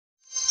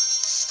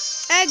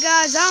Hey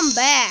guys, I'm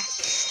back.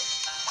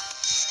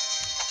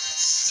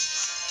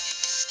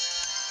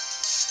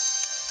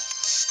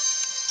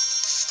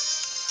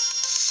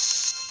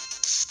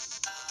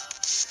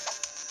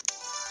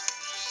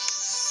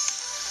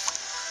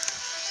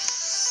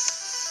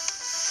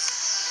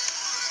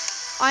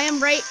 I am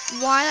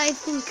why I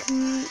think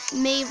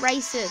me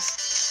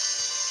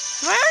racist.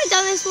 Have I already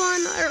done this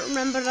one? I don't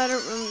remember. I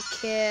don't really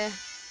care.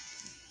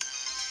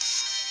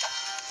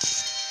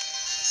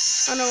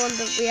 I know one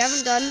that we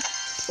haven't done.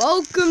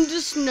 Welcome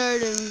to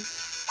Snowdon.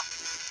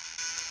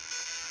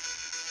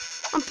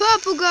 I'm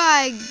Purple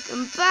Guy.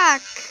 I'm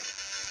back.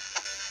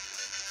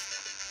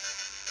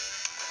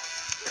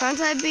 Can't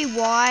I be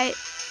white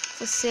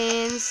for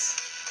Sans?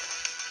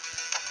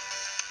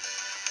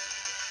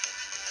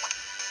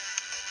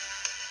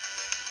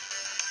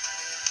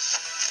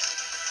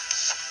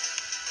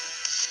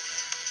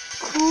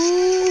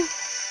 Cool.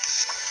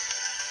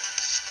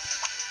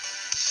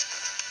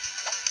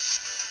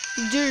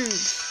 Dude.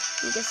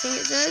 I'm guessing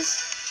it says.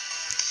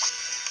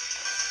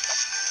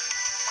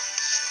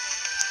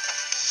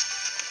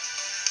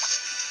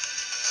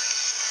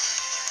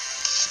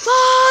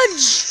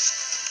 Fudge!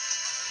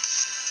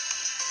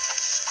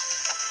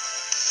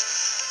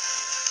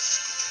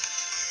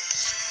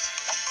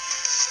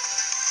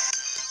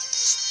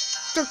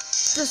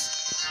 Just.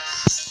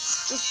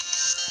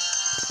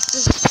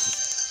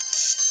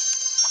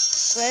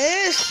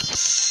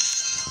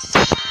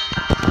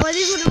 Well,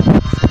 these would have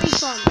been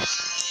fun.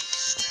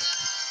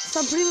 So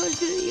I'm pretty much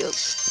gonna be a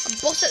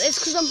boss at this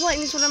because I'm playing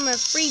this one on my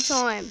free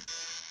time.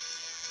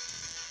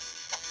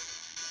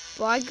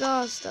 Buy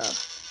car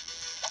stuff.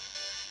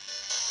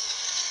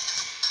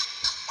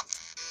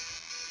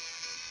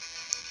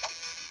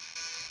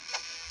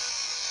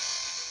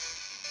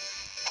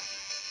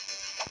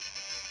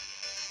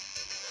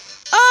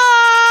 Oh!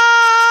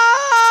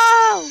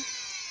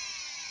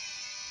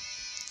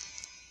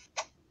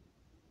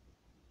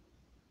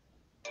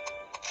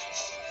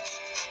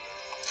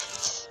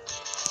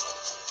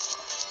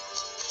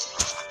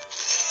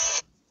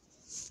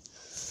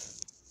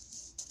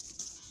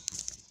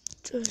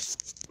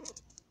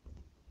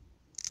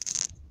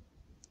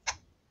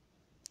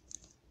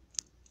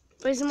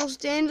 Play some more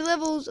standard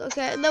levels.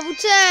 Okay, level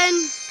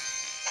 10.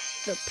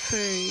 The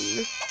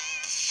pain.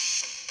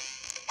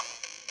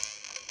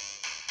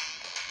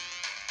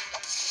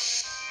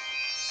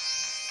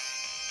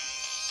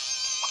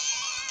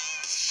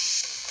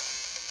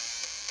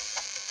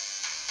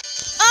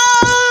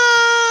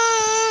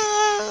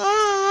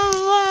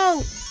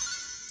 Oh!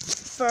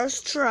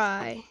 First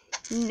try.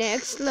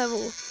 Next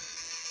level.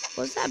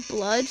 What's that,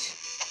 blood?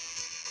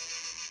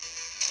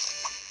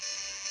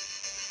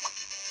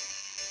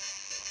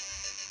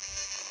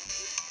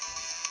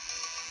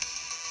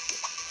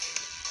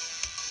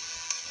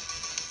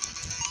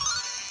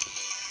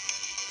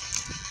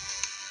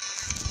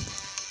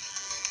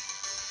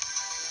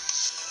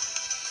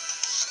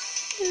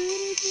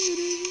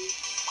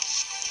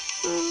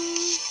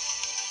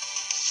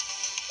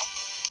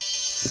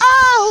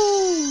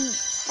 Oh!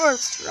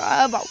 First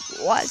try, but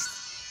what?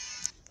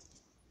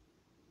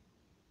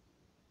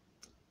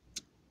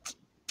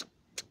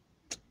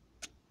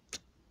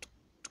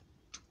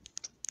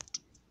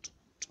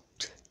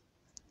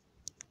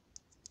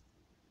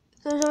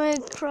 There's only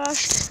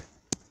crushed.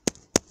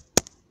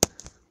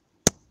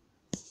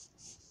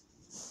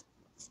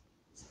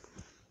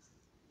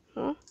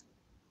 Huh?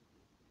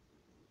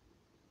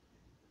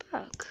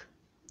 Fuck.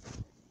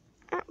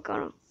 I'm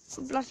gonna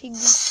bloody.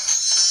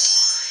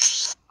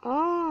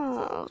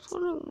 Oh, I was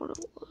wondering what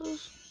it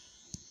was.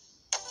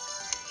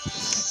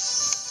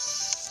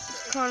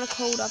 It's kind of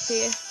cold up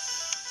here.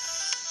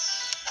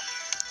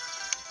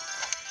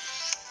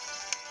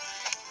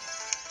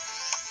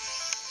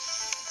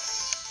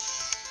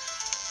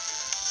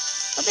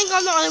 I think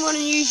I'm the only one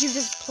on YouTube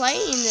that's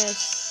playing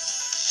this.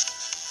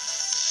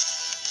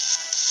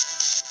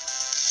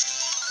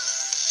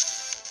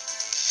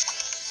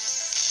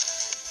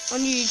 On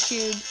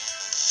YouTube.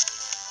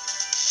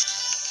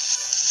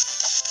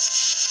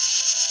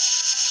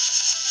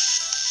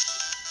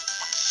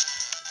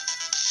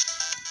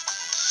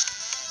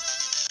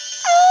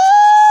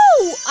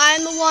 Oh!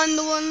 I'm the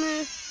one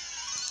there.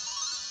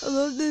 I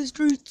love the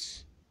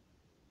streets.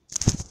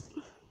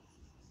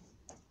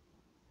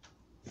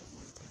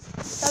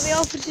 That'll be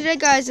all for today,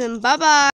 guys, and bye-bye.